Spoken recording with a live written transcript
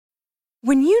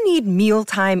When you need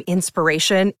mealtime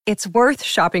inspiration, it's worth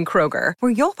shopping Kroger,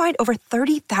 where you'll find over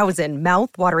 30,000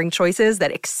 mouth-watering choices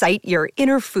that excite your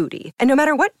inner foodie. And no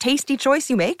matter what tasty choice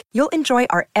you make, you'll enjoy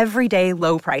our everyday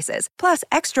low prices, plus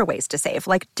extra ways to save,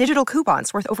 like digital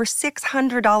coupons worth over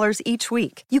 $600 each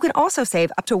week. You can also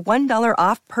save up to $1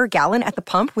 off per gallon at the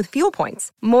pump with fuel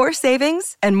points. More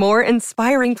savings and more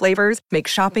inspiring flavors make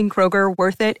shopping Kroger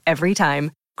worth it every time.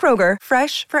 Kroger,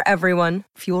 fresh for everyone.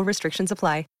 Fuel restrictions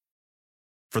apply.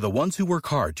 For the ones who work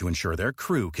hard to ensure their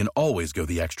crew can always go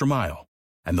the extra mile,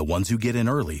 and the ones who get in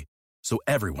early so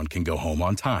everyone can go home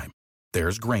on time,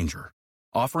 there's Grainger,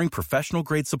 offering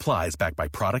professional-grade supplies backed by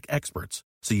product experts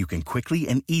so you can quickly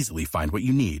and easily find what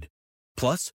you need.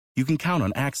 Plus, you can count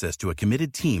on access to a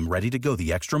committed team ready to go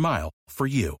the extra mile for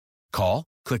you. Call,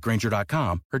 click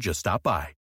Grainger.com, or just stop by.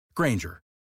 Grainger,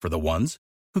 for the ones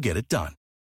who get it done.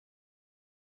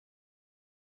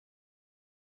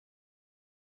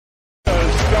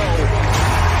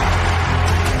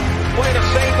 Way to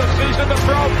save the season, to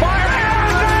throw, fire, and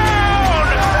down!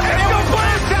 It's a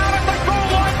blast down at the goal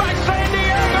line by San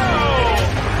Diego!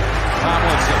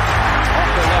 Tomlinson, off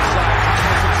the left side,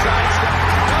 Tomlinson sidestep,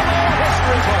 hello,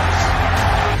 history books!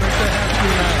 There's the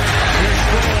half now. Here's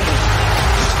Sproles.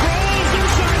 Sproles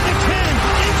inside the 10,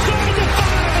 inside the 5,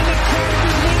 and the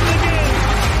Chargers win the game!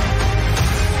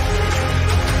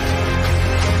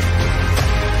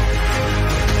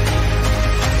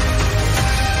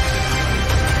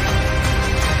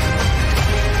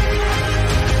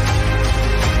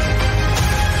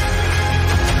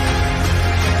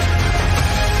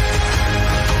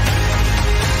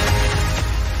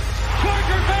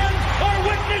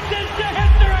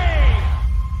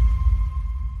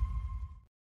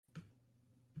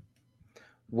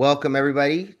 Welcome,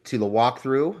 everybody, to the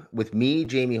walkthrough with me,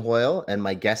 Jamie Hoyle, and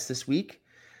my guest this week,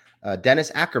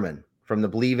 Dennis Ackerman from the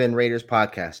Believe in Raiders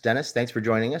podcast. Dennis, thanks for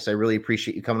joining us. I really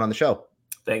appreciate you coming on the show.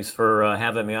 Thanks for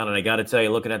having me on. And I got to tell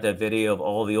you, looking at that video of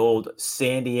all the old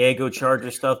San Diego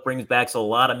Chargers stuff brings back a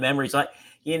lot of memories. I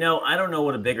don't know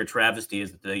what a bigger travesty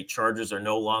is that the Chargers are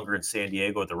no longer in San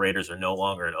Diego, or the Raiders are no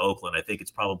longer in Oakland. I think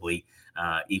it's probably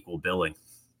equal billing.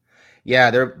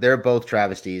 Yeah, they're both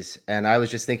travesties. And I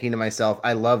was just thinking to myself,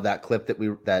 I love that clip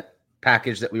that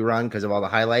package that we run because of all the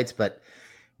highlights, but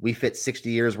we fit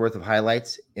 60 years worth of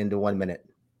highlights into 1 minute.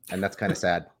 And that's kind of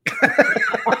sad.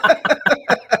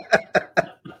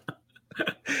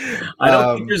 I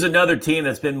don't think there's another team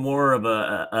that's been more of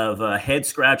a head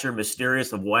scratcher,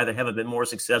 mysterious of why they haven't been more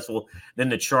successful than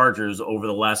the Chargers over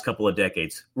the last couple of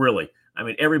decades. Really. I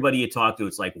mean, everybody you talk to,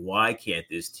 it's like, why can't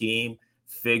this team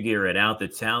figure it out? The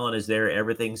talent is there.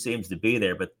 Everything seems to be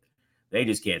there, but they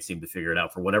just can't seem to figure it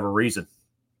out for whatever reason.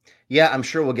 Yeah, I'm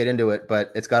sure we'll get into it,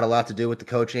 but it's got a lot to do with the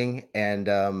coaching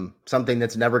and something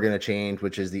that's never going to change,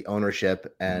 which is the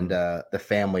ownership and the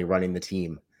family running the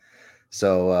team.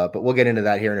 So, but we'll get into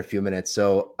that here in a few minutes.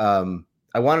 So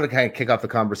I wanted to kind of kick off the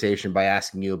conversation by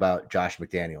asking you about Josh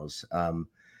McDaniels.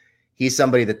 He's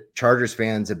somebody that Chargers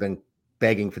fans have been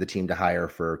begging for the team to hire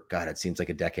for, God, it seems like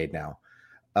a decade now.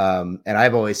 And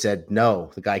I've always said, no,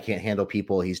 the guy can't handle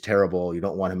people. He's terrible. You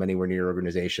don't want him anywhere near your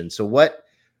organization. So what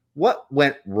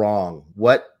went wrong?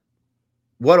 What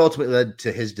ultimately led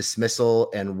to his dismissal,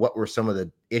 and what were some of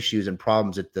the issues and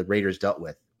problems that the Raiders dealt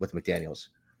with McDaniels?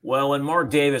 Well, when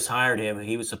Mark Davis hired him,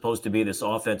 he was supposed to be this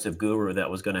offensive guru that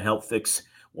was going to help fix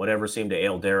whatever seemed to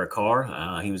ail Derek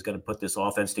Carr. He was going to put this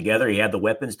offense together. He had the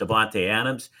weapons: Devontae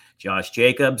Adams, Josh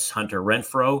Jacobs, Hunter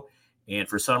Renfrow. And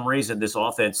for some reason, this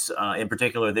offense, in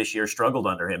particular this year, struggled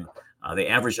under him. They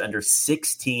averaged under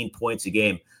 16 points a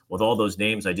game with all those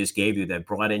names I just gave you that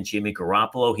brought in Jimmy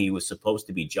Garoppolo. He was supposed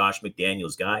to be Josh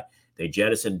McDaniels' guy. They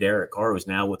jettisoned Derek Carr, who's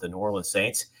now with the New Orleans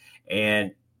Saints.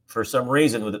 And for some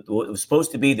reason, what was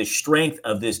supposed to be the strength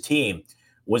of this team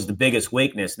was the biggest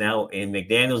weakness. Now, in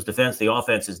McDaniels' defense, the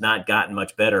offense has not gotten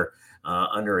much better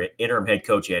under interim head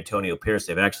coach Antonio Pierce.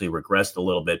 They've actually regressed a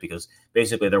little bit because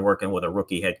basically they're working with a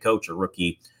rookie head coach, a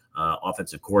rookie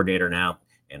offensive coordinator now,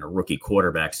 and a rookie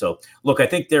quarterback. So, look, I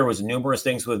think there was numerous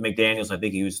things with McDaniels. I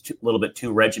think he was a little bit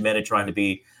too regimented, trying to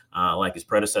be like his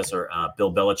predecessor,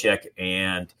 Bill Belichick,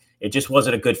 and it just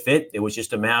wasn't a good fit. It was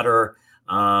just a matter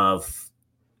of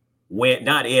when,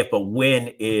 not if, but when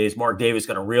is Mark Davis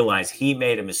going to realize he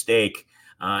made a mistake?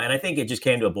 And I think it just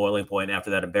came to a boiling point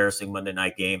after that embarrassing Monday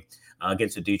night game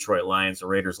against the Detroit Lions. The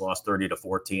Raiders lost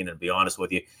 30-14. And to be honest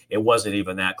with you, it wasn't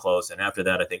even that close. And after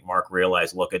that, I think Mark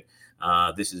realized, look,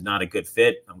 this is not a good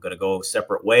fit. I'm going to go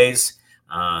separate ways.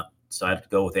 Decided to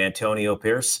go with Antonio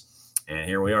Pierce. And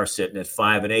here we are sitting at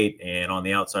 5-8 and on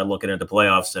the outside looking at the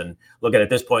playoffs. And looking at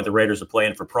this point, the Raiders are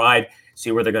playing for pride,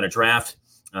 see where they're going to draft.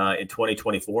 in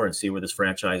 2024 and see where this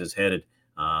franchise is headed,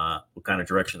 what kind of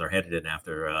direction they're headed in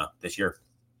after this year.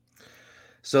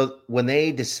 So when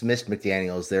they dismissed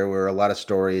McDaniels, there were a lot of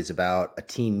stories about a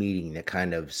team meeting that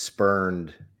kind of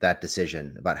spurned that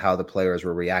decision about how the players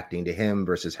were reacting to him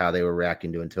versus how they were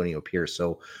reacting to Antonio Pierce.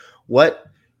 So what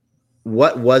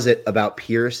was it about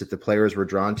Pierce that the players were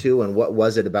drawn to, and what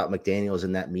was it about McDaniels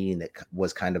in that meeting that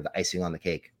was kind of the icing on the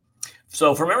cake?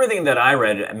 So from everything that I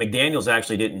read, McDaniels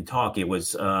actually didn't talk. It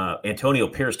was Antonio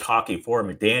Pierce talking for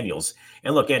McDaniels.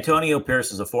 And look, Antonio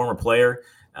Pierce is a former player.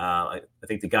 I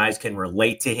think the guys can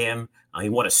relate to him. He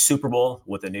won a Super Bowl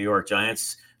with the New York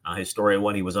Giants. His story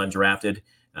when he was undrafted,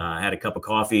 had a cup of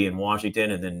coffee in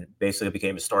Washington, and then basically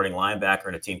became a starting linebacker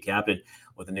and a team captain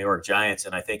with the New York Giants.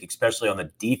 And I think especially on the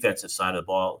defensive side of the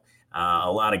ball, a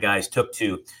lot of guys took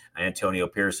to Antonio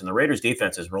Pierce. And the Raiders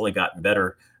defense has really gotten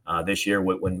better this year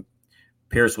when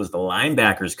Pierce was the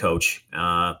linebackers coach,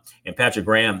 and Patrick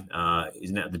Graham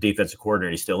is now the defensive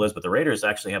coordinator. He still is, but the Raiders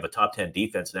actually have a top 10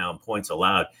 defense now in points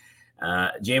allowed.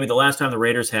 Jamie, the last time the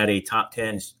Raiders had a top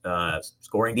 10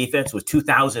 scoring defense was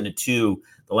 2002,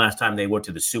 the last time they went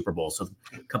to the Super Bowl. So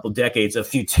a couple decades of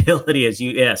futility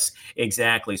yes,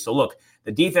 exactly. So look,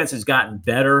 the defense has gotten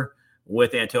better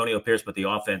with Antonio Pierce, but the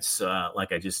offense,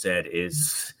 like I just said,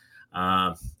 is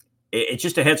it's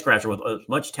just a head scratcher with as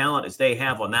much talent as they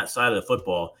have on that side of the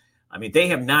football. I mean, they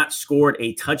have not scored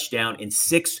a touchdown in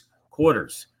 6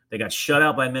 quarters. They got shut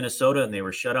out by Minnesota, and they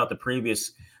were shut out the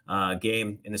previous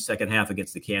game in the second half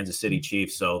against the Kansas City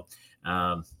Chiefs. So,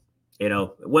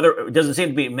 whether it doesn't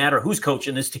seem to matter who's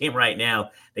coaching this team right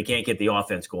now, they can't get the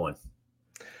offense going.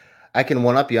 I can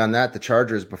one up you on that. The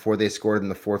Chargers, before they scored in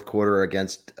the fourth quarter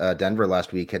against Denver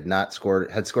last week, had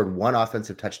scored one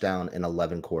offensive touchdown in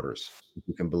 11 quarters. If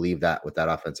you can believe that with that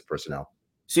offensive personnel.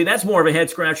 See, that's more of a head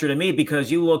scratcher to me because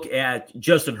you look at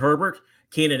Justin Herbert,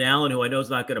 Keenan Allen, who I know is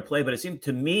not going to play, but it seemed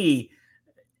to me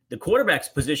the quarterback's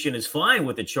position is fine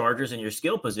with the Chargers and your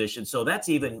skill position. So that's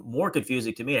even more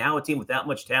confusing to me, how a team with that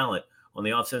much talent on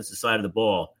the offensive side of the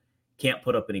ball can't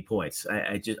put up any points.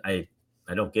 I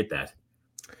don't get that.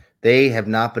 They have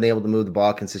not been able to move the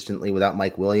ball consistently without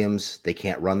Mike Williams. They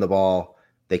can't run the ball.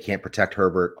 They can't protect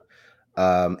Herbert.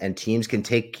 And teams can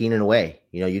take Keenan away.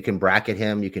 You can bracket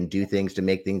him. You can do things to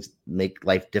make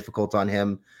life difficult on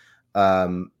him.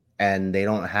 And they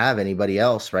don't have anybody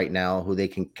else right now who they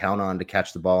can count on to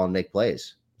catch the ball and make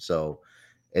plays. So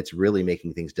it's really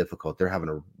making things difficult. They're having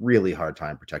a really hard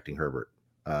time protecting Herbert.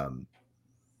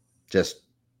 Just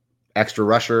extra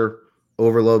rusher,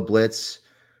 overload blitz.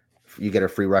 You get a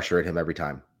free rusher at him every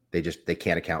time. They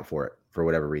can't account for it for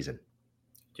whatever reason.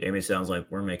 Jamie, sounds like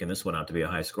we're making this one out to be a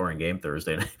high-scoring game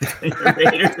Thursday night between the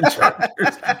Raiders and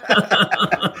Chargers.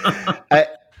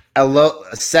 A low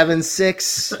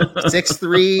 7-6,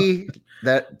 6-3.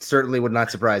 That certainly would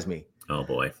not surprise me. Oh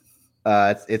boy,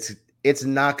 it's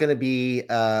not going to be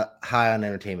high on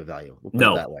entertainment value. We'll put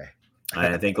it that way.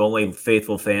 I think only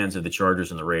faithful fans of the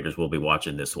Chargers and the Raiders will be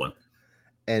watching this one,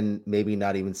 and maybe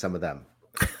not even some of them.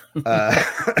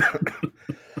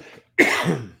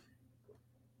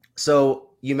 So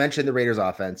you mentioned the Raiders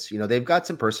offense. They've got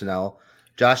some personnel.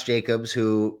 Josh Jacobs,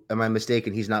 who, am I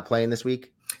mistaken, he's not playing this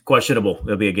week? Questionable.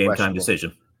 It'll be a game time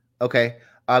decision. Okay.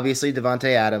 Obviously,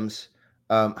 Devontae Adams.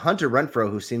 Hunter Renfrow,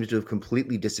 who seems to have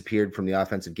completely disappeared from the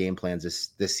offensive game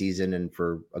plans this season and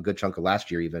for a good chunk of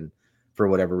last year, even for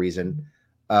whatever reason.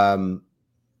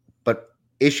 But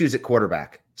issues at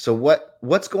quarterback. So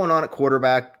what's going on at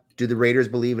quarterback? Do the Raiders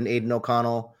believe in Aiden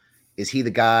O'Connell? Is he the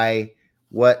guy?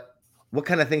 What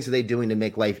kind of things are they doing to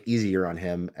make life easier on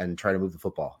him and try to move the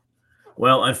football?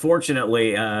 Well,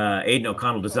 unfortunately, Aiden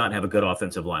O'Connell does not have a good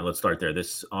offensive line. Let's start there.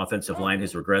 This offensive line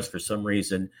has regressed for some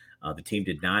reason. The team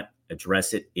did not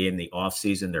address it in the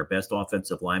offseason. Their best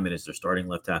offensive lineman is their starting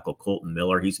left tackle, Colton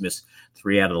Miller. He's missed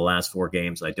 3 out of the last 4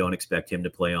 games. I don't expect him to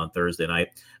play on Thursday night.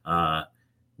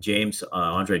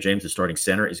 Andre James, the starting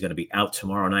center, is going to be out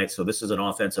tomorrow night. So this is an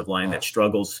offensive line that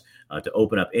struggles to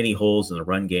open up any holes in the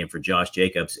run game for Josh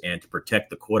Jacobs and to protect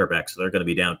the quarterback. So they're going to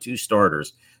be down 2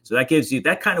 starters. So that gives you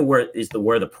that kind of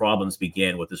where the problems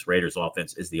begin with this Raiders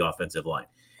offense is the offensive line.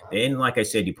 And like I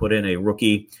said, you put in a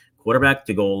rookie quarterback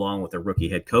to go along with a rookie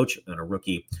head coach and a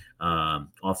rookie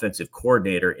offensive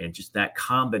coordinator, and just that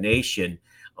combination.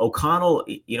 O'Connell,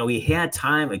 he had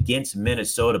time against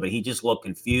Minnesota, but he just looked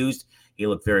confused. He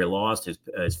looked very lost.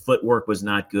 His footwork was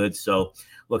not good. So,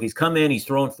 look, he's come in. He's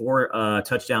thrown 4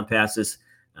 touchdown passes,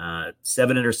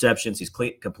 7 interceptions. He's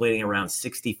completing around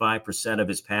 65% of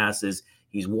his passes.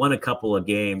 He's won a couple of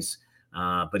games,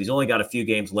 but he's only got a few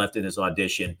games left in his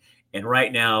audition. And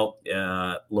right now,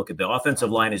 look, at the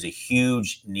offensive line is a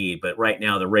huge need. But right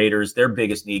now, the Raiders, their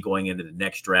biggest need going into the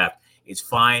next draft is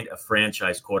find a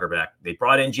franchise quarterback. They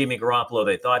brought in Jimmy Garoppolo.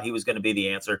 They thought he was going to be the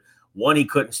answer. One, he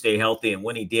couldn't stay healthy. And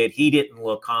when he did, he didn't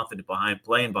look confident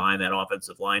playing behind that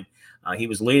offensive line. He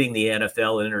was leading the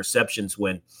NFL in interceptions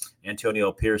when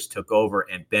Antonio Pierce took over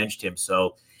and benched him.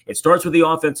 So it starts with the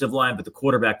offensive line, but the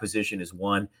quarterback position is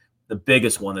the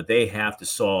biggest one that they have to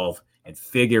solve and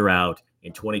figure out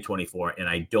in 2024, and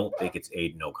I don't think it's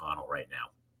Aiden O'Connell right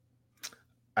now.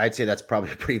 I'd say that's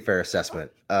probably a pretty fair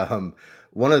assessment.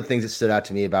 One of the things that stood out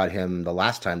to me about him the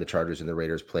last time the Chargers and the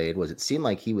Raiders played was it seemed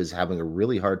like he was having a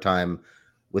really hard time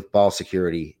with ball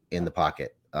security in the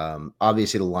pocket.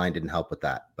 Obviously, the line didn't help with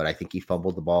that, but I think he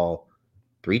fumbled the ball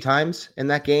 3 times in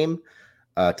that game,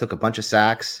 took a bunch of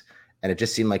sacks, and it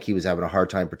just seemed like he was having a hard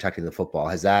time protecting the football.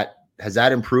 Has that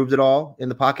improved at all in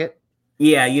the pocket?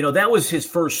 Yeah, that was his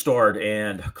first start,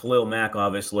 and Khalil Mack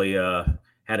obviously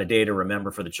had a day to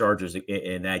remember for the Chargers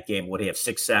in that game. Would he have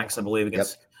 6 sacks, I believe,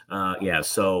 against? Yep.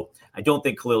 So I don't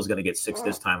think Khalil's going to get 6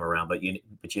 this time around, but you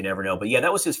never know. But yeah,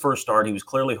 that was his first start. He was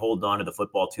clearly holding on to the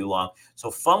football too long. So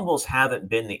fumbles haven't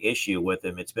been the issue with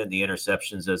him. It's been the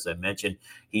interceptions, as I mentioned.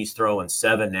 He's throwing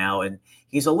 7 now, and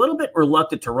he's a little bit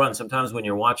reluctant to run. Sometimes when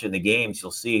you're watching the games,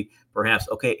 you'll see perhaps,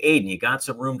 okay, Aiden, you got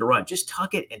some room to run. Just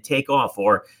tuck it and take off.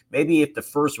 Or maybe if the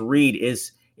first read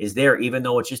is there, even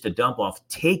though it's just a dump off,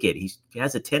 take it. He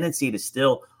has a tendency to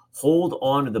still hold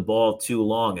on to the ball too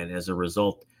long, and as a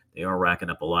result, they are racking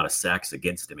up a lot of sacks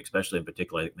against him, especially in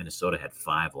particular, Minnesota had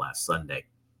 5 last Sunday.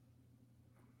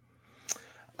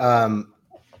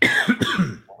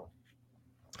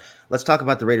 Let's talk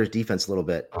about the Raiders defense a little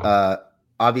bit.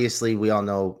 Obviously, we all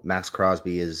know Max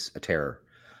Crosby is a terror.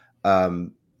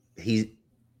 And you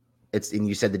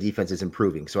said the defense is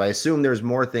improving. So I assume there's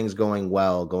more things going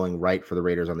right for the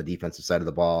Raiders on the defensive side of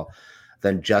the ball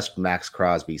than just Max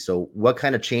Crosby. So what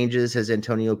kind of changes has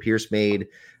Antonio Pierce made?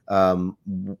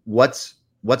 What's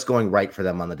going right for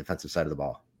them on the defensive side of the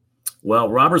ball? Well,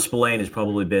 Robert Spillane has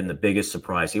probably been the biggest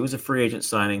surprise. He was a free agent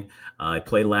signing. He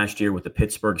played last year with the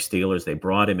Pittsburgh Steelers. They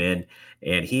brought him in,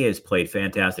 and he has played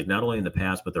fantastic, not only in the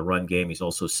pass, but the run game. He's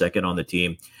also second on the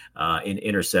team in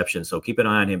interceptions. So keep an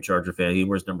eye on him, Charger fan. He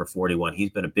wears number 41. He's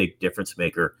been a big difference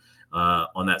maker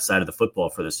on that side of the football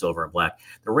for the Silver and Black.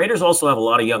 The Raiders also have a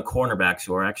lot of young cornerbacks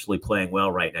who are actually playing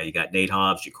well right now. You got Nate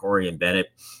Hobbs, Ja'Cory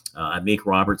Bennett, Amik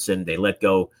Robertson. They let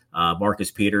go Marcus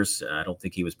Peters. I don't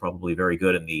think he was probably very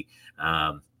good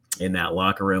in that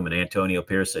locker room. And Antonio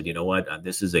Pierce said, you know what,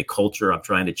 this is a culture I'm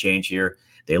trying to change here.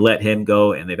 They let him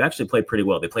go, and they've actually played pretty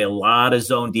well. They play a lot of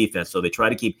zone defense, so they try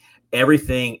to keep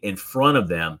everything in front of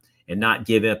them and not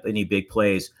give up any big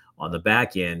plays on the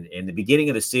back end. In the beginning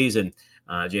of the season,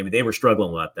 Jamie, they were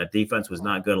struggling a lot. That defense was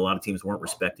not good. A lot of teams weren't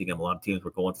respecting them. A lot of teams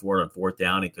were going for it on 4th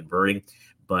down and converting.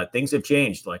 But things have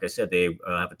changed. Like I said, they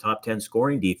have a top 10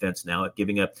 scoring defense now at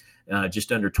giving up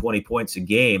just under 20 points a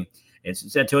game. And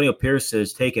since Antonio Pierce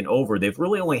has taken over, they've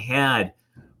really only had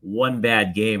one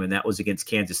bad game, and that was against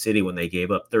Kansas City when they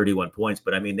gave up 31 points.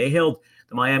 But, I mean, they held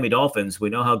the Miami Dolphins. We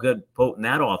know how potent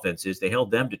that offense is. They held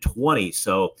them to 20.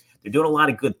 So they're doing a lot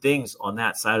of good things on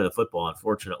that side of the football.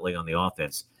 Unfortunately, on the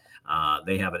offense,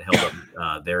 they haven't held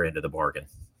up their end of the bargain.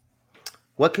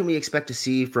 What can we expect to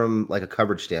see from like a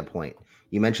coverage standpoint?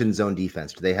 You mentioned zone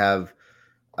defense. Do they have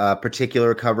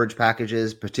particular coverage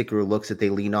packages, particular looks that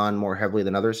they lean on more heavily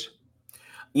than others?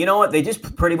 You know what? They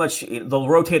just pretty much they'll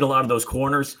rotate a lot of those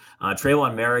corners.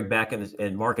 Trayvon Merrick back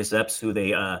and Marcus Epps, who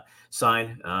they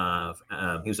signed.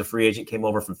 He was a free agent, came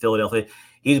over from Philadelphia.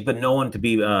 He's been known to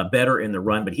be better in the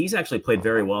run, but he's actually played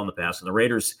very well in the past. And the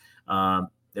Raiders,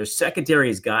 their secondary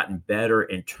has gotten better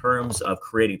in terms of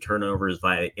creating turnovers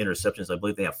via interceptions. I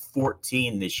believe they have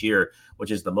 14 this year,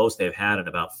 which is the most they've had in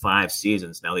about 5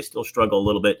 seasons. Now, they still struggle a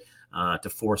little bit to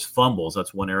force fumbles.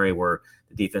 That's one area where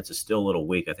the defense is still a little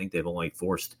weak. I think they've only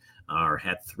forced or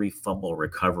had 3 fumble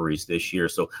recoveries this year.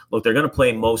 So, look, they're going to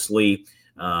play mostly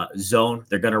zone.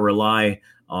 They're going to rely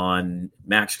on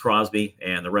Max Crosby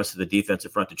and the rest of the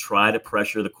defensive front to try to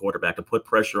pressure the quarterback, to put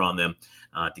pressure on them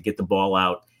to get the ball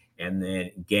out. And then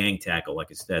gang tackle, like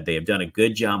I said, they have done a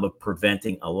good job of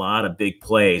preventing a lot of big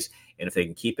plays. And if they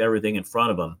can keep everything in front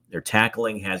of them, their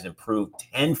tackling has improved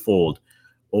tenfold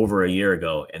over a year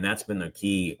ago. And that's been the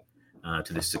key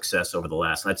to the success over the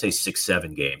last, I'd say,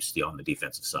 6-7 games on the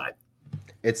defensive side.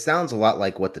 It sounds a lot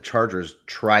like what the Chargers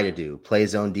try to do. Play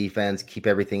zone defense, keep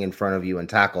everything in front of you and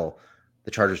tackle.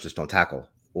 The Chargers just don't tackle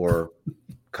or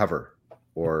cover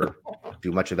or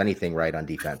do much of anything right on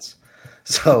defense.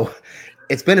 So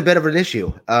it's been a bit of an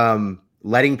issue.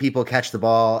 Letting people catch the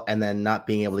ball and then not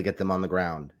being able to get them on the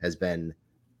ground has been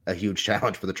a huge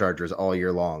challenge for the Chargers all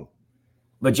year long.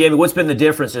 But Jamie, what's been the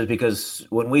difference is because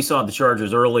when we saw the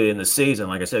Chargers early in the season,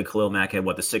 like I said, Khalil Mack had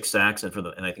the 6 sacks and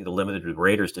I think the limited the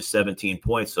Raiders to 17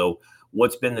 points. So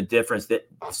what's been the difference that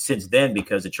since then?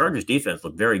 Because the Chargers defense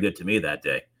looked very good to me that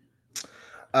day.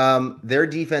 Their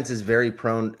defense is very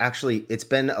prone. Actually, it's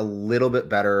been a little bit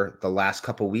better the last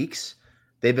couple weeks.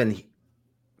 They've been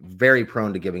very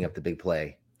prone to giving up the big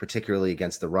play, particularly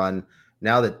against the run.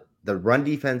 Now that the run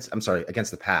defense, against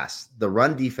the pass, the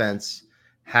run defense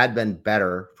had been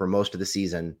better for most of the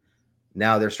season.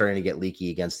 Now they're starting to get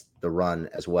leaky against the run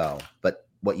as well. But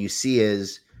what you see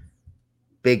is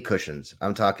big cushions.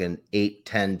 I'm talking 8,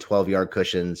 10, 12-yard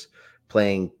cushions,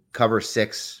 playing cover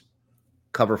 6,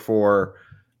 cover 4,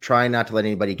 trying not to let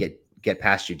anybody get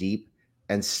past you deep,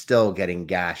 and still getting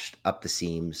gashed up the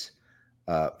seams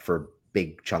for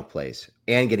big chunk plays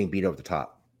and getting beat over the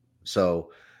top. So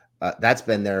that's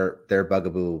been their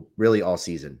bugaboo really all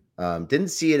season. Didn't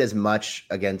see it as much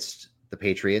against the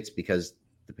Patriots because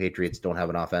the Patriots don't have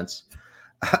an offense.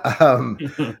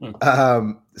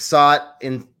 Saw it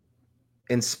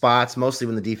in spots, mostly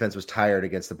when the defense was tired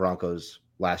against the Broncos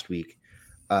last week.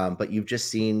 But you've just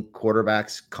seen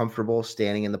quarterbacks comfortable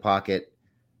standing in the pocket,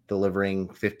 delivering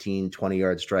 15,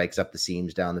 20-yard strikes up the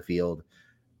seams down the field,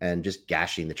 and just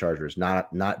gashing the Chargers,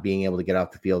 not being able to get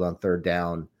off the field on third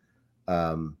down,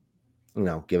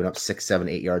 giving up 6, 7,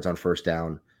 8 yards on first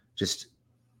down, just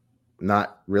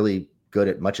not really good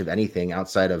at much of anything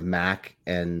outside of Mack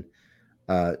and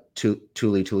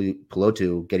Tuli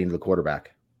Pelotu getting to the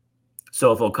quarterback.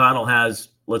 So if O'Connell has,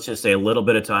 let's just say, a little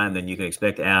bit of time, then you can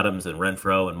expect Adams and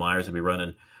Renfro and Myers to be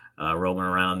roaming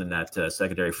around in that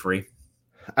secondary free.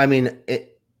 I mean,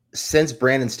 since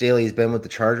Brandon Staley has been with the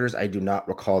Chargers, I do not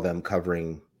recall them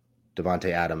covering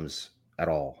Devontae Adams at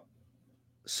all.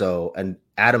 So, and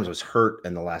Adams was hurt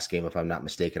in the last game, if I'm not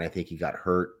mistaken. I think he got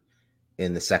hurt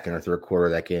in the second or third quarter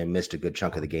of that game, missed a good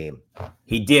chunk of the game.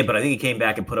 He did, but I think he came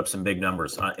back and put up some big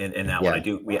numbers in that one. I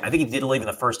think he did leave in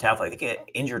the first half. I think he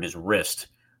injured his wrist,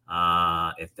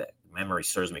 if that memory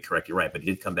serves me correct. You're right, but he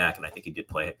did come back, and I think he did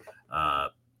play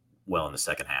well in the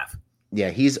second half. Yeah,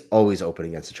 he's always open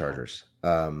against the Chargers.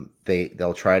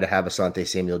 They'll try to have Asante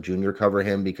Samuel Jr. cover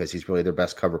him because he's really their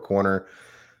best cover corner.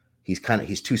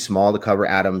 He's too small to cover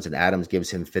Adams, and Adams gives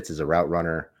him fits as a route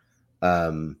runner.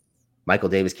 Michael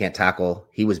Davis can't tackle.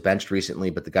 He was benched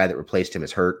recently, but the guy that replaced him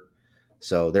is hurt.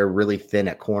 So they're really thin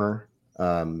at corner.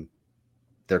 They're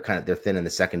thin in the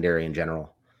secondary in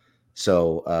general.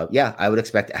 So I would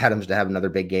expect Adams to have another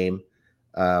big game.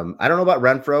 I don't know about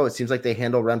Renfro. It seems like they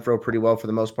handle Renfro pretty well for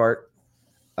the most part.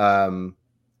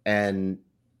 And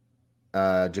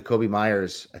Jacoby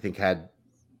Myers, I think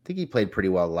he played pretty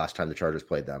well the last time the Chargers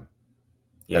played them.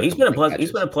 Yeah, he's been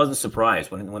a pleasant surprise.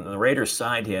 When the Raiders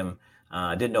signed him,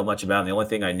 I didn't know much about him. The only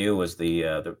thing I knew was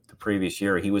the previous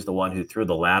year he was the one who threw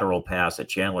the lateral pass at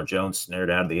Chandler Jones, snared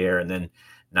out of the air, and then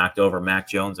knocked over Mac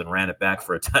Jones and ran it back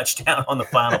for a touchdown on the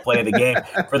final play of the game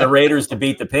for the Raiders to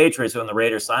beat the Patriots. When the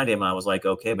Raiders signed him, I was like,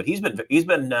 okay, but he's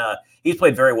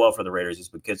played very well for the Raiders. He's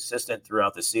been consistent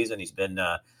throughout the season. He's been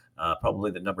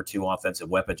probably the number 2 offensive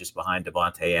weapon just behind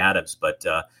Devontae Adams, but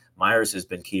Myers has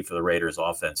been key for the Raiders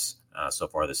offense so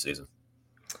far this season.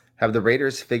 Have the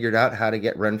Raiders figured out how to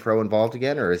get Renfro involved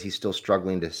again, or is he still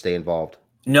struggling to stay involved?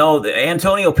 No,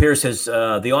 Antonio Pierce has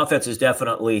the offense is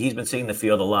definitely, he's been seeing the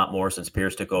field a lot more since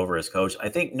Pierce took over as coach. I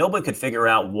think nobody could figure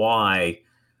out why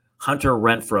Hunter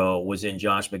Renfro was in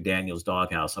Josh McDaniels'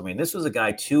 doghouse. I mean, this was a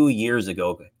guy 2 years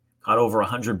ago, caught over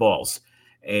 100 balls,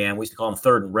 and we used to call him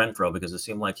third and Renfro because it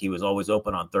seemed like he was always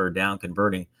open on third down,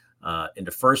 converting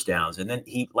into first downs. And then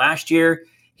last year,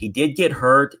 he did get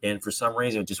hurt, and for some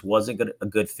reason, it just wasn't a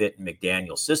good fit in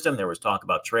McDaniel's system. There was talk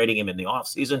about trading him in the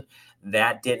offseason.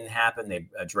 That didn't happen. They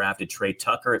drafted Trey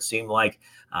Tucker. It seemed like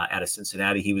out of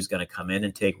Cincinnati, he was going to come in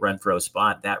and take Renfro's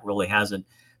spot. That really hasn't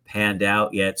panned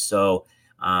out yet. So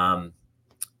the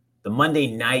Monday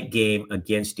night game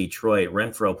against Detroit,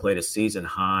 Renfro played a season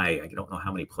high. I don't know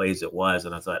how many plays it was,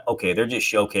 and I thought, okay, they're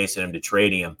just showcasing him to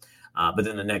trading him. But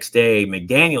then the next day,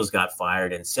 McDaniels got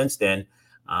fired, and since then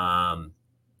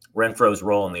Renfro's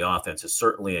role in the offense has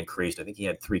certainly increased. I think he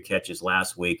had 3 catches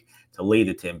last week to lead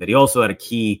the team, but he also had a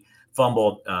key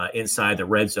fumble inside the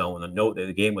red zone when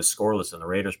the game was scoreless and the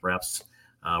Raiders perhaps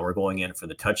were going in for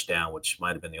the touchdown, which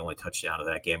might have been the only touchdown of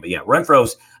that game. But yeah,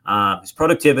 Renfro's his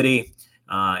productivity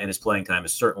and his playing time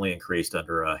has certainly increased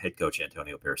under head coach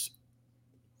Antonio Pierce.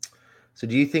 So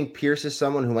do you think Pierce is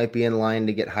someone who might be in line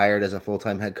to get hired as a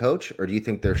full-time head coach, or do you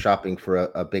think they're shopping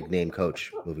for a big name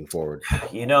coach moving forward?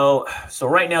 So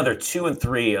right now they're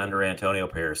 2-3 under Antonio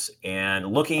Pierce. And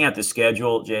looking at the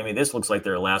schedule, Jamie, this looks like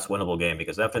their last winnable game,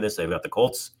 because after this, they've got the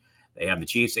Colts, they have the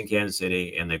Chiefs in Kansas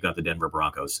City, and they've got the Denver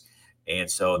Broncos.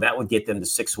 And so that would get them to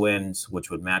 6 wins,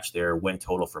 which would match their win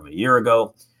total from a year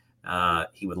ago.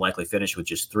 He would likely finish with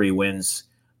just 3 wins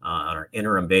on an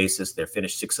interim basis. They're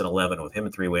finished 6-11 with him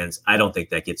and 3 wins. I don't think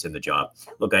that gets him the job.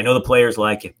 Look, I know the players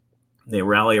like him. They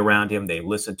rally around him. They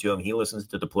listen to him. He listens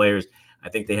to the players. I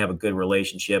think they have a good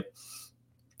relationship.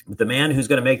 But the man who's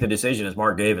going to make the decision is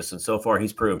Mark Davis. And so far,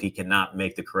 he's proved he cannot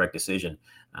make the correct decision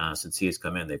since he has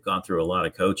come in. They've gone through a lot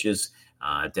of coaches,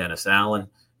 Dennis Allen,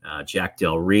 Jack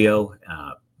Del Rio,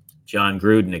 John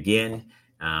Gruden again.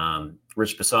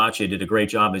 Rich Bisaccia did a great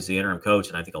job as the interim coach,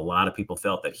 and I think a lot of people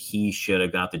felt that he should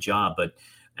have got the job. But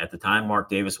at the time, Mark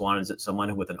Davis wanted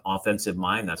someone with an offensive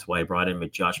mind. That's why he brought in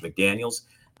Josh McDaniels.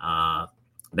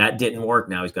 That didn't work.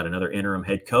 Now he's got another interim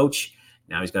head coach.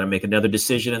 Now he's got to make another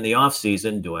decision in the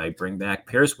offseason. Do I bring back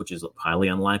Pierce, which is highly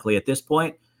unlikely at this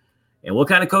point? And what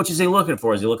kind of coach is he looking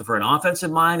for? Is he looking for an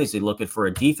offensive mind? Is he looking for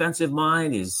a defensive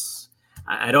mind?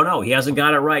 I don't know. He hasn't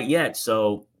got it right yet.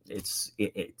 So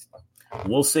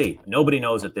we'll see. Nobody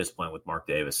knows at this point with Mark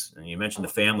Davis. And you mentioned the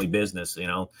family business.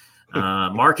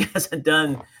 Mark hasn't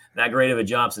done that great of a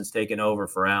job since taking over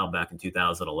for Al back in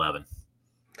 2011.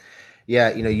 Yeah,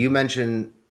 you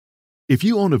mentioned. If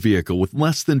you own a vehicle with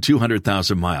less than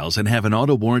 200,000 miles and have an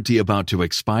auto warranty about to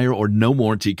expire or no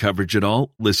warranty coverage at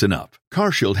all, listen up.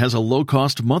 CarShield has a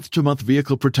low-cost month-to-month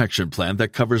vehicle protection plan that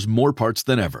covers more parts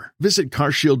than ever. Visit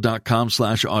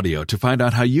carshield.com/audio to find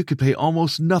out how you could pay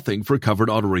almost nothing for covered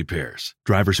auto repairs.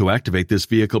 Drivers who activate this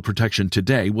vehicle protection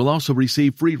today will also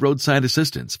receive free roadside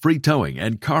assistance, free towing,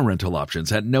 and car rental options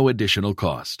at no additional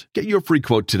cost. Get your free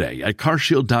quote today at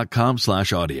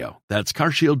carshield.com/audio. That's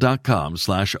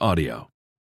carshield.com/audio.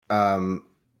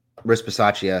 Rich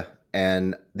Bisaccia,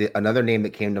 and another name that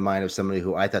came to mind of somebody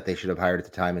who I thought they should have hired at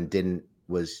the time and didn't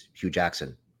was Hugh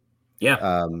Jackson.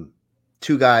 Yeah.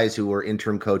 2 guys who were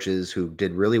interim coaches who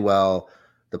did really well.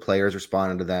 The players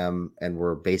responded to them and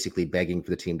were basically begging for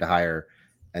the team to hire,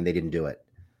 and they didn't do it.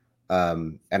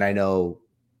 And I know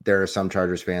there are some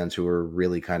Chargers fans who are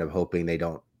really kind of hoping they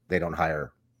don't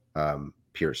hire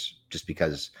Pierce just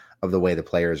because of the way the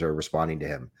players are responding to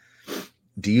him.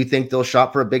 Do you think they'll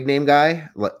shop for a big name guy?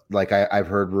 Like I've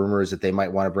heard rumors that they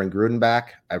might want to bring Gruden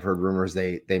back. I've heard rumors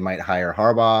they might hire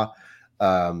Harbaugh.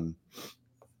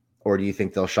 Or do you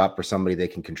think they'll shop for somebody they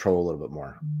can control a little bit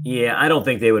more? Yeah, I don't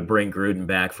think they would bring Gruden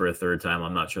back for a third time.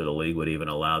 I'm not sure the league would even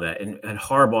allow that. And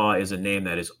Harbaugh is a name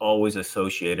that is always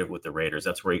associated with the Raiders.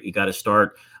 That's where you got to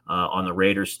start on the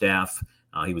Raiders staff.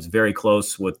 He was very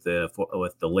close with the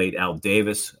late Al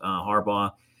Davis,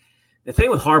 Harbaugh. The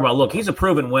thing with Harbaugh, look, he's a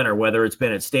proven winner, whether it's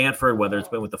been at Stanford, whether it's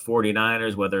been with the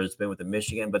 49ers, whether it's been with the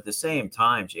Michigan. But at the same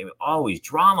time, Jamie, always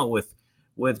drama with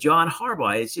John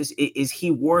Harbaugh. It's just, is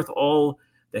he worth all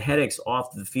the headaches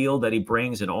off the field that he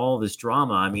brings and all this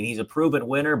drama? I mean, he's a proven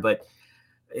winner, but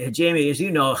Jamie, as you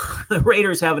know, the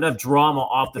Raiders have enough drama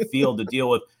off the field to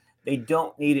deal with. They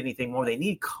don't need anything more. They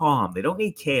need calm. They don't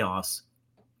need chaos.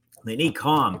 They need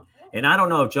calm. And I don't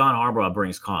know if John Harbaugh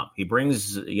brings calm. He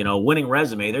brings, winning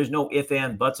resume. There's no ifs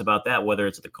and buts about that, whether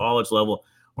it's at the college level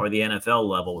or the NFL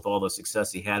level with all the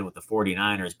success he had with the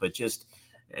 49ers. But just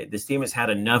this team has had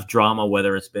enough drama,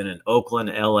 whether it's been in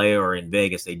Oakland, LA, or in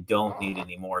Vegas. They don't need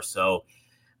any more. So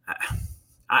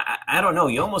I don't know.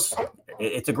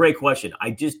 It's a great question.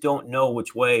 I just don't know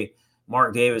which way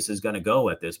Mark Davis is going to go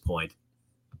at this point.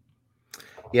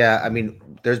 Yeah, I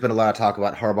mean, there's been a lot of talk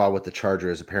about Harbaugh with the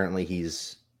Chargers. Apparently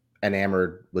he's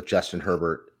enamored with Justin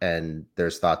Herbert, and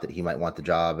there's thought that he might want the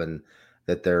job and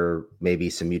that there may be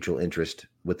some mutual interest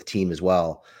with the team as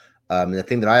well. And the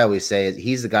thing that I always say is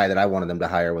he's the guy that I wanted them to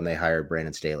hire when they hired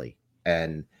Brandon Staley.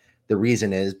 And the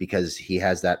reason is because he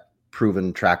has that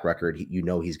proven track record.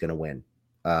 He's going to win.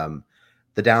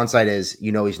 The downside is,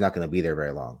 he's not going to be there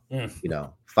very long.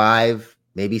 5,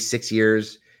 maybe 6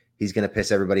 years, he's going to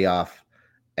piss everybody off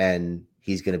and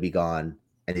he's going to be gone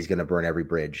and he's going to burn every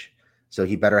bridge. So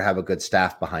he better have a good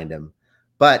staff behind him.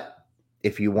 But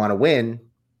if you want to win,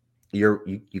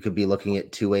 you could be looking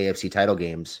at 2 AFC title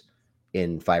games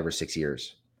in 5 or 6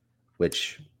 years,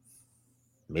 which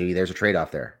maybe there's a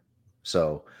trade-off there.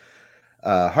 So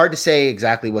hard to say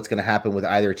exactly what's going to happen with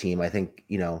either team. I think,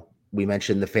 we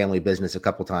mentioned the family business a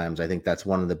couple times. I think that's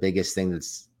one of the biggest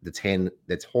things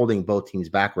that's holding both teams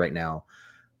back right now.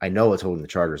 I know it's holding the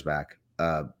Chargers back.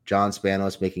 John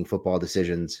Spanos making football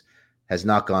decisions has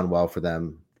not gone well for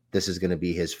them. This is going to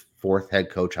be his 4th head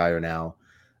coach hire now.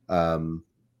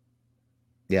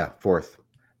 Yeah, fourth.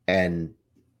 And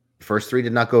first three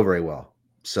did not go very well.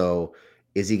 So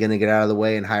is he going to get out of the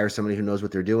way and hire somebody who knows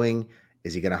what they're doing?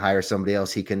 Is he going to hire somebody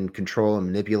else he can control and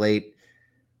manipulate?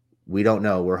 We don't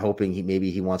know. We're hoping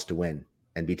he wants to win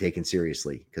and be taken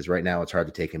seriously, because right now it's hard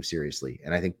to take him seriously.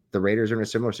 And I think the Raiders are in a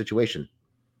similar situation.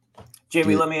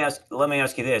 Jamie, let me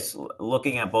ask you this: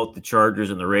 looking at both the Chargers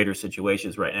and the Raiders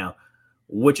situations right now,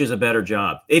 which is a better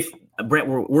job? If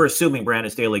we're assuming Brandon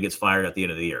Staley gets fired at the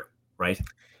end of the year, right?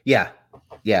 Yeah.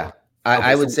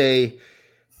 I would say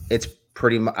it's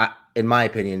pretty much, in my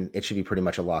opinion, it should be pretty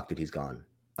much a lock that he's gone.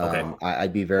 Okay.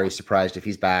 I'd be very surprised if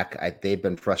he's back. They've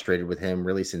been frustrated with him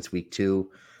really since week 2.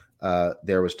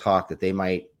 There was talk that they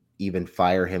might even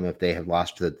fire him if they had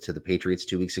lost to the Patriots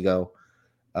 2 weeks ago.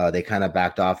 They kind of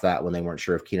backed off that when they weren't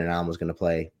sure if Keenan Allen was going to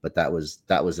play, but that was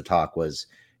the talk, was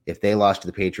if they lost to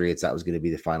the Patriots, that was going to be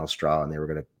the final straw, and they were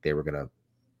going to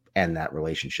end that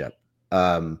relationship.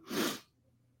 Now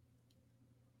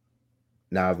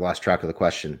I've lost track of the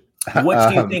question. What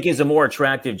do you think is a more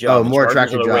attractive job? More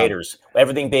attractive or the job. Raiders?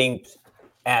 Everything being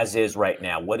as is right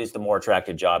now, what is the more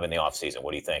attractive job in the offseason?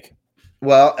 What do you think?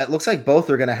 Well, it looks like both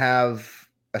are going to have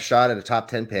a shot at a top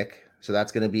 10 pick. So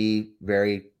that's going to be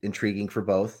very intriguing for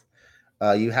both.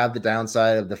 You have the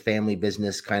downside of the family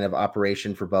business kind of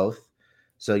operation for both.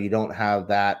 So you don't have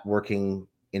that working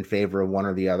in favor of one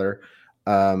or the other.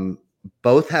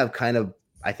 Both have kind of,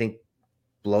 I think,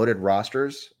 bloated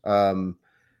rosters.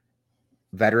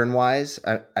 Veteran wise,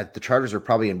 the Chargers are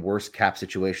probably in worse cap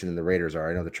situation than the Raiders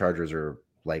are. I know the Chargers are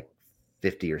like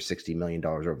 $50 or $60 million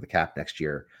over the cap next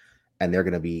year, and they're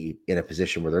going to be in a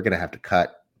position where they're going to have to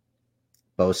cut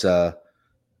Bosa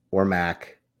or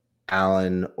Mack,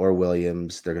 Allen or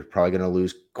Williams. They're probably going to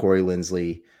lose Corey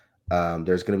Linsley.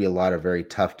 There's going to be a lot of very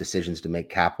tough decisions to make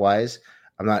cap wise.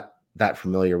 I'm not that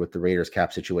familiar with the Raiders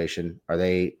cap situation. Are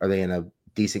they in a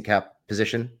decent cap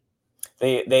position?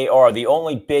 They are. The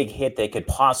only big hit they could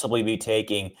possibly be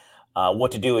taking,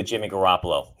 what to do with Jimmy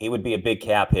Garoppolo. He would be a big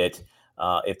cap hit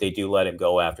if they do let him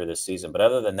go after this season. But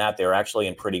other than that, they're actually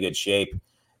in pretty good shape.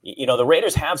 You know, the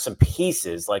Raiders have some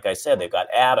pieces. Like I said, they've got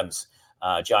Adams,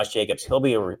 Josh Jacobs. He'll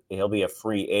be a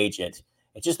free agent.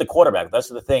 It's just the quarterback. That's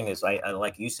the thing is, I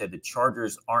like you said, the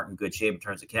Chargers aren't in good shape in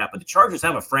terms of cap. But the Chargers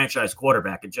have a franchise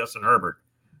quarterback in Justin Herbert.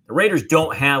 The Raiders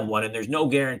don't have one, and there's no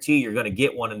guarantee you're going to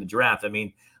get one in the draft. I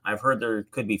mean, I've heard there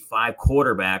could be 5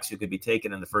 quarterbacks who could be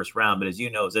taken in the first round. But as you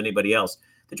know, as anybody else,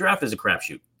 the draft is a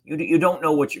crapshoot. You don't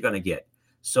know what you're going to get.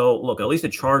 So, look, at least the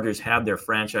Chargers have their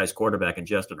franchise quarterback in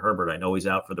Justin Herbert. I know he's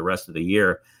out for the rest of the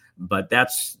year. But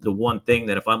that's the one thing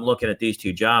that if I'm looking at these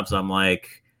two jobs, I'm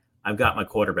like, I've got my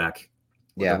quarterback.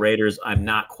 With the Raiders, I'm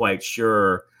not quite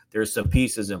sure. There's some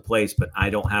pieces in place, but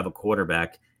I don't have a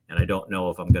quarterback. And I don't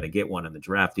know if I'm going to get one in the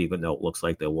draft, even though it looks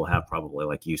like they will have probably,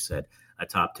 like you said, a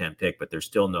top 10 pick, but there's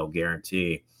still no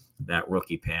guarantee that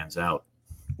rookie pans out.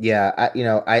 Yeah.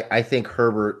 I think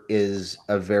Herbert is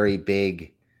a very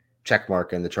big check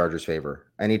mark in the Chargers' favor.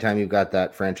 Anytime you've got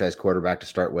that franchise quarterback to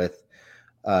start with,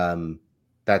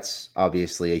 that's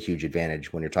obviously a huge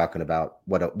advantage when you're talking about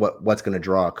what's going to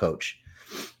draw a coach.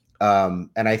 And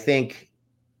I think,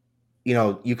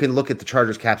 you can look at the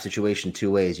Chargers cap situation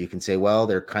 2 ways. You can say, well,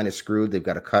 they're kind of screwed. They've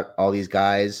got to cut all these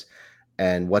guys.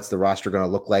 And what's the roster going to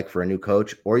look like for a new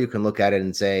coach? Or you can look at it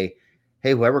and say,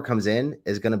 hey, whoever comes in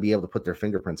is going to be able to put their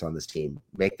fingerprints on this team,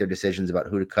 make their decisions about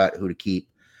who to cut, who to keep.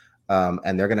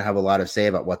 And they're going to have a lot of say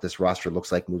about what this roster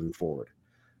looks like moving forward,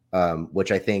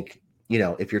 which I think,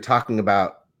 if you're talking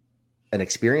about an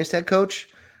experienced head coach,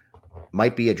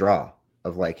 might be a draw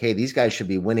of like, hey, these guys should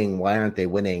be winning. Why aren't they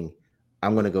winning?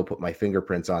 I'm going to go put my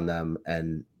fingerprints on them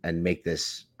and make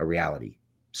this a reality.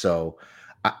 So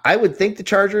I would think the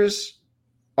Chargers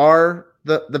are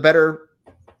the better.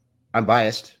 I'm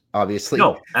biased, obviously.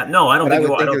 No, I don't think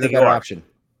you are. I don't think they're the better option.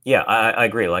 Yeah, I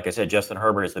agree. Like I said, Justin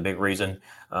Herbert is the big reason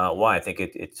why I think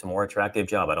it's a more attractive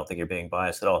job. I don't think you're being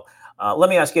biased at all. Let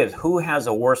me ask you this. Who has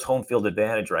a worse home field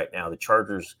advantage right now, the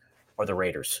Chargers or the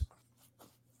Raiders?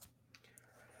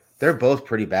 They're both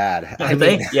pretty bad.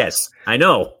 Yes, I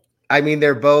know. I mean,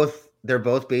 they're both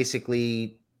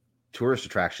basically tourist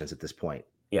attractions at this point.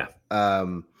 Yeah.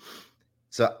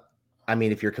 So, I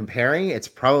mean, if you're comparing, it's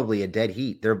probably a dead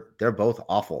heat. They're both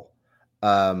awful.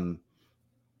 I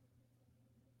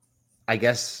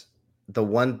guess the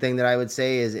one thing that I would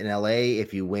say is in LA,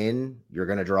 if you win, you're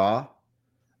going to draw.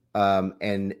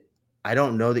 And I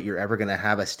don't know that you're ever going to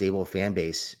have a stable fan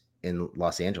base in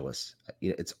Los Angeles.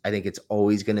 I think it's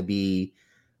always going to be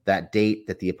that date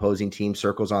that the opposing team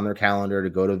circles on their calendar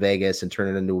to go to Vegas and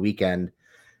turn it into a weekend.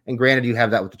 And granted, you have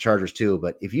that with the Chargers too,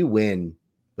 but if you win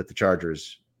with the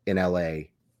Chargers in LA,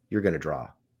 you're going to draw.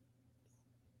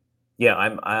 Yeah,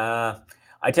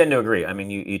 I tend to agree. I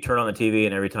mean, you turn on the TV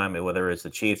and every time, whether it's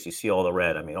the Chiefs, you see all the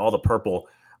red. I mean, all the purple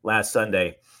last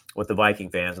Sunday with the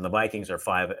Viking fans, and the Vikings they were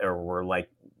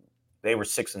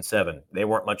 6-7. They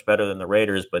weren't much better than the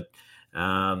Raiders, but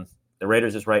the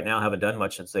Raiders just right now haven't done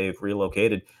much since they've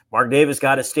relocated. Mark Davis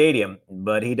got a stadium,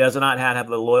 but he does not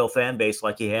have a loyal fan base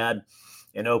like he had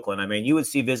in Oakland. I mean, you would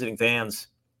see visiting fans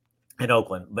in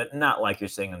Oakland, but not like you're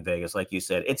seeing in Vegas. Like you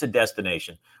said, it's a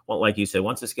destination. Well, like you said,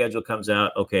 once the schedule comes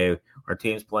out, okay, our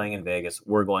team's playing in Vegas.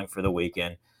 We're going for the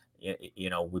weekend.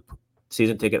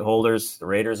 Season ticket holders, the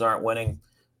Raiders aren't winning.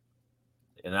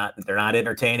 They're not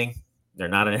entertaining. They're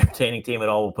not an entertaining team at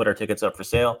all. We'll put our tickets up for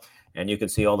sale, and you can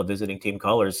see all the visiting team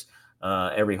colors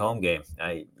every home game.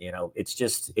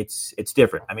 It's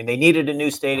different. I mean, they needed a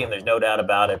new stadium. There's no doubt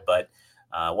about it. But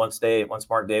once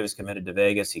Mark Davis committed to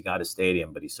Vegas, he got his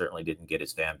stadium, but he certainly didn't get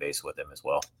his fan base with him as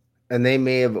well. And they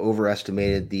may have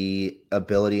overestimated the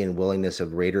ability and willingness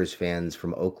of Raiders fans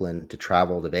from Oakland to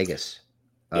travel to Vegas.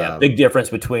 Yeah, big difference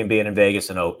between being in Vegas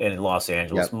and in Los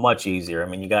Angeles. Yep. Much easier. I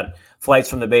mean, you got flights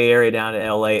from the Bay Area down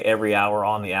to LA every hour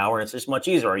on the hour. And it's just much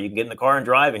easier. Or you can get in the car and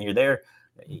drive, and you're there,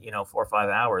 4 or 5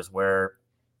 hours. Where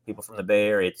people from the Bay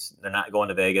Area, they're not going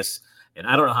to Vegas. And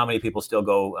I don't know how many people still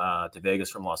go to Vegas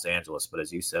from Los Angeles. But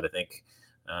as you said, I think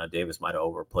Davis might have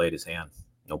overplayed his hand.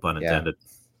 No pun intended.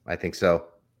 I think so.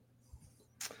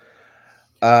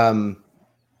 So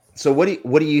what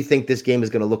do you think this game is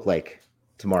going to look like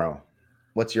tomorrow?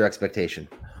 What's your expectation?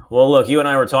 Well, look, you and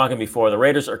I were talking before. The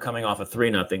Raiders are coming off a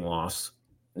 3-0 loss.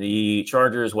 The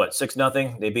Chargers,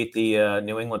 6-0? They beat the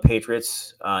New England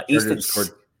Patriots. Chargers scored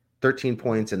 13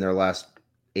 points in their last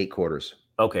 8 quarters.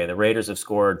 Okay, the Raiders have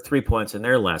scored 3 points in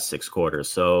their last 6 quarters.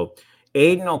 So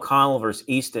Aiden O'Connell versus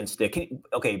Easton Stick.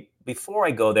 Before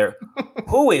I go there,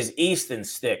 who is Easton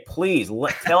Stick? Please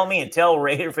tell me and tell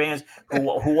Raider fans who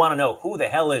want to know, who the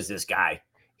hell is this guy?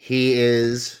 He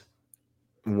is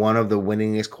one of the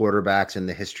winningest quarterbacks in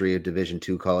the history of Division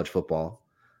II college football.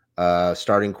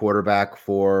 Starting quarterback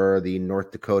for the North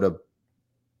Dakota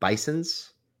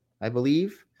Bisons, I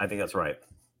believe. I think that's right.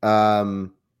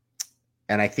 And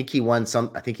I think he won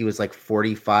I think he was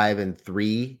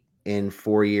 45-3 in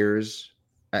 4 years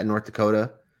at North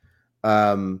Dakota.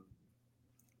 And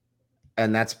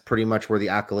that's pretty much where the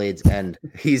accolades end.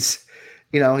 He's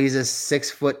a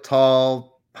 6 foot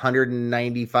tall,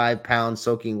 195 pound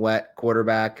soaking wet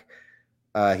quarterback.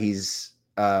 He's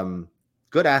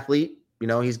good athlete.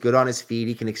 He's good on his feet.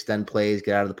 He can extend plays,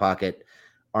 get out of the pocket.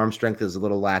 Arm strength is a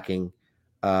little lacking.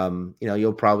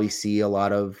 You'll probably see a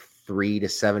lot of 3 to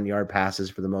 7 yard passes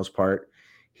for the most part.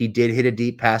 He did hit a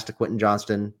deep pass to Quentin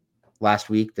Johnston last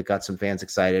week that got some fans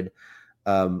excited.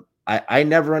 I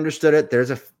never understood it.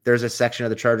 There's a section of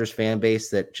the Chargers fan base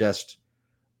that just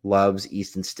loves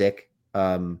Easton Stick.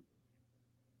 I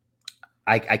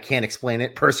can't explain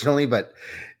it personally, but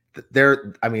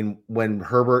when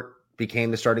Herbert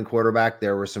became the starting quarterback,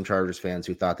 there were some Chargers fans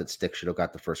who thought that Stick should have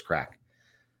got the first crack.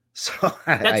 So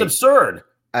that's absurd.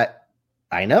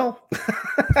 I know.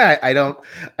 I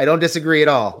don't disagree at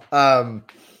all.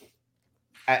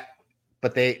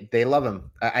 But they love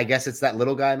him. I guess it's that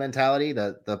little guy mentality,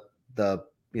 the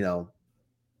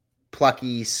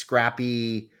plucky,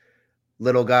 scrappy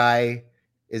little guy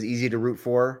is easy to root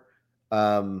for.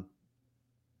 But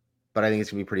I think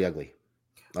it's going to be pretty ugly.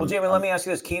 Well, Jamie, let me ask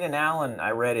you this. Keenan Allen,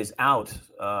 I read, is out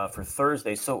for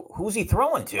Thursday. So who's he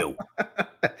throwing to?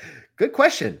 Good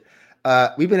question.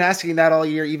 We've been asking that all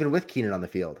year, even with Keenan on the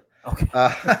field. Okay.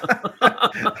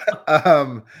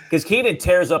 Because Keenan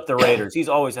tears up the Raiders. He's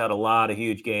always had a lot of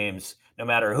huge games, no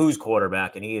matter who's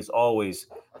quarterback, and he has always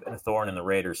been a thorn in the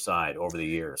Raiders' side over the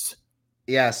years.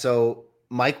 Yeah, so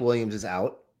Mike Williams is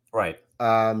out. Right.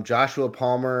 Joshua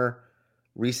Palmer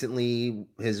recently,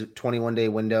 his 21-day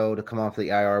window to come off the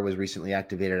IR was recently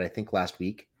activated, I think last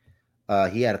week.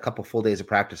 He had a couple full days of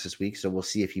practice this week, so we'll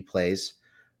see if he plays.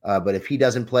 But if he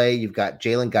doesn't play, you've got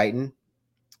Jalen Guyton,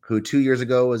 who 2 years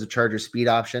ago was a Chargers speed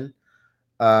option.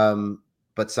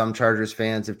 But some Chargers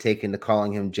fans have taken to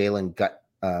calling him Jalen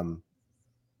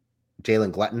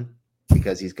Glutton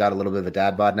because he's got a little bit of a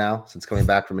dad bod now since coming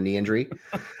back from a knee injury.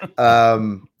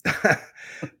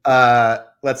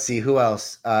 Let's see who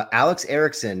else. Alex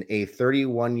Erickson, a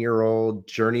 31-year-old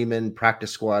journeyman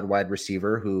practice squad wide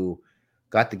receiver who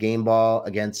got the game ball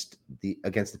against the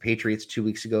Patriots 2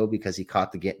 weeks ago because he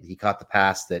caught the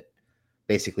pass that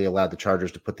basically allowed the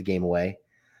Chargers to put the game away.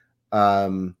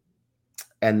 And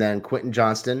then Quentin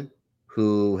Johnston,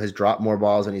 who has dropped more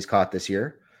balls than he's caught this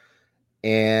year.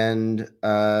 And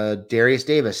Darius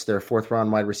Davis, their 4th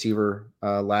round wide receiver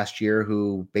last year,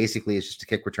 who basically is just a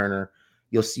kick returner,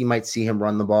 you might see him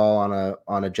run the ball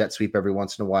on a jet sweep every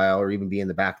once in a while, or even be in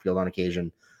the backfield on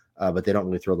occasion, but they don't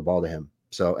really throw the ball to him.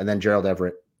 So, and then Gerald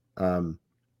Everett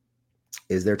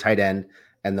is their tight end,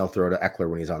 and they'll throw to Eckler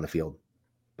when he's on the field,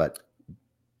 but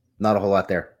not a whole lot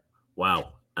there.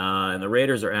 Wow. And the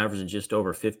Raiders are averaging just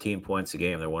over 15 points a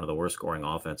game. They're one of the worst scoring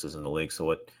offenses in the league. So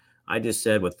what I just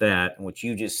said with that, and what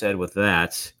you just said with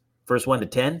that, first 1 to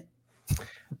 10?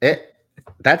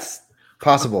 That's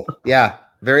possible. Yeah,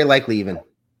 very likely even.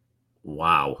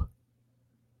 Wow.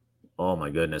 Oh, my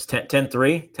goodness.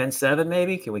 10-3, 10-7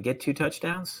 maybe? Can we get 2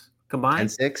 touchdowns combined?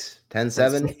 10-6,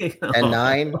 10-7,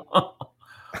 10-9.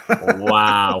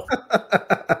 Wow.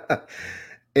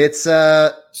 It's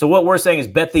so what we're saying is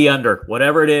bet the under,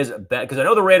 whatever it is, bet, because I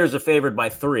know the Raiders are favored by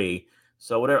 3.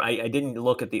 So whatever, I didn't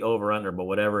look at the over under, but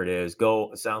whatever it is,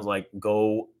 sounds like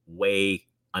go way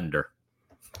under.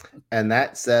 And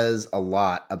that says a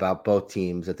lot about both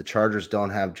teams, that the Chargers don't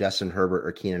have Justin Herbert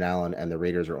or Keenan Allen, and the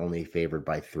Raiders are only favored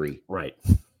by 3. Right.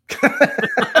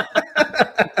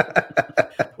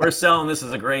 We're selling this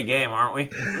as a great game, aren't we?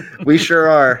 We sure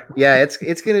are. Yeah,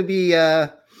 it's gonna be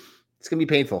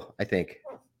painful, I think.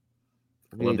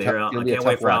 I can't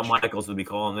wait for Al Michaels to be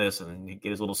calling this and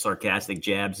get his little sarcastic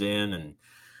jabs in, and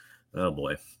oh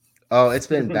boy. Oh, it's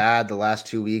been bad the last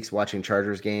 2 weeks watching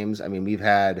Chargers games. I mean, we've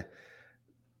had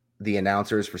the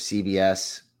announcers for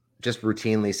CBS just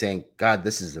routinely saying, God,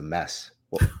 this is a mess.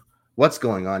 What's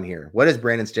going on here? What is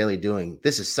Brandon Staley doing?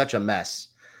 This is such a mess.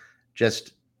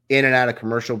 Just in and out of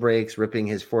commercial breaks, ripping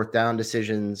his 4th down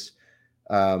decisions,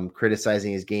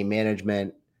 criticizing his game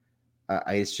management.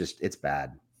 It's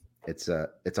bad. It's a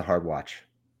hard watch.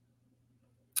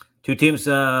 2 teams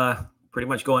pretty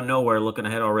much going nowhere, looking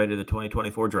ahead already to the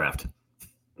 2024 draft.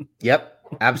 Yep,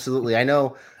 absolutely. I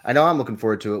know I'm looking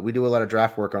forward to it. We do a lot of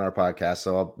draft work on our podcast,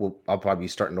 so I'll probably be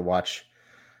starting to watch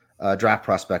draft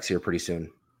prospects here pretty soon.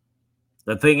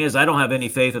 The thing is, I don't have any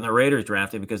faith in the Raiders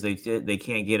drafting because they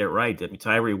can't get it right. I mean,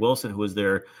 Tyree Wilson, who was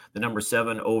the number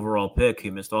 7 overall pick, he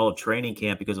missed all of training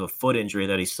camp because of a foot injury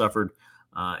that he suffered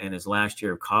in his last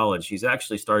year of college. He's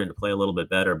actually starting to play a little bit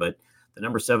better, but the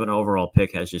number 7 overall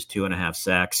pick has just 2.5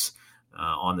 sacks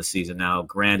on the season. Now,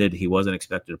 granted, he wasn't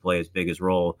expected to play as big as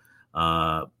role,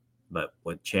 but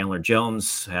with Chandler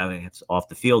Jones having off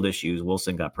the field issues,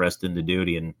 Wilson got pressed into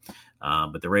duty. And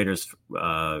but the Raiders,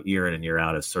 year in and year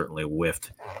out, has certainly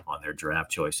whiffed on their draft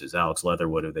choices. Alex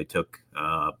Leatherwood, who they took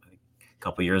a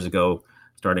couple years ago,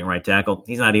 starting right tackle,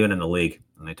 he's not even in the league,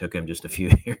 and they took him just a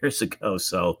few years ago.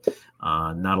 So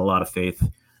not a lot of faith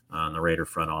on the Raider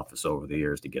front office over the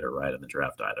years to get it right in the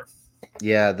draft either.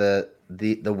 Yeah,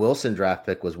 the Wilson draft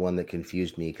pick was one that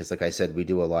confused me because, like I said, we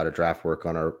do a lot of draft work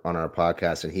on our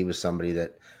podcast, and he was somebody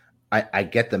that I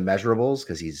get the measurables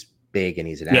because he's big and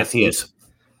he's an athlete. Yes, he is.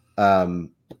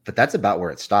 But that's about where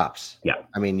it stops. Yeah.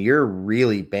 I mean, you're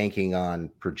really banking on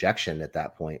projection at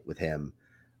that point with him.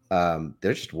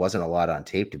 There just wasn't a lot on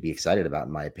tape to be excited about,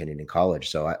 in my opinion, in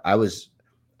college. So I was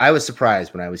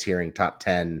surprised when I was hearing top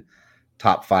 10,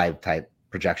 top 5 type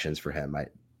projections for him.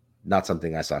 Not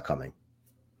something I saw coming.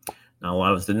 Not a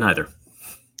lot of us didn't either.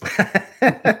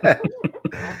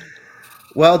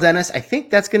 Well, Dennis, I think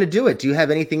that's going to do it. Do you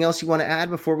have anything else you want to add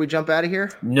before we jump out of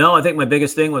here? No, I think my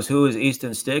biggest thing was who is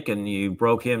Easton Stick, and you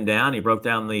broke him down. He broke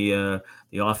down the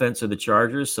offense of the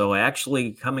Chargers. So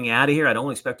actually coming out of here, I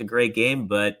don't expect a great game,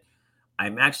 but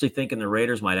I'm actually thinking the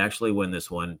Raiders might actually win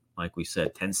this one. Like we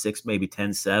said, 10-6, maybe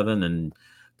 10-7, and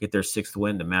get their 6th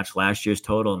win to match last year's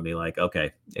total and be like,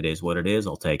 okay, it is what it is.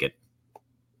 I'll take it.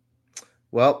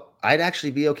 Well, I'd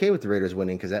actually be okay with the Raiders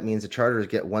winning because that means the Chargers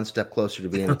get one step closer to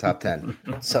being in the top 10.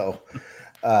 So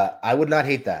I would not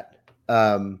hate that.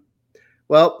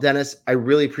 Well, Dennis, I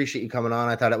really appreciate you coming on.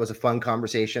 I thought it was a fun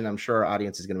conversation. I'm sure our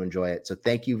audience is going to enjoy it. So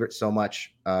thank you so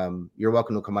much. You're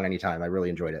welcome to come on anytime. I really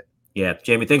enjoyed it. Yeah,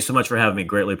 Jamie, thanks so much for having me.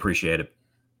 Greatly appreciate it.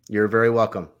 You're very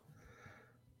welcome.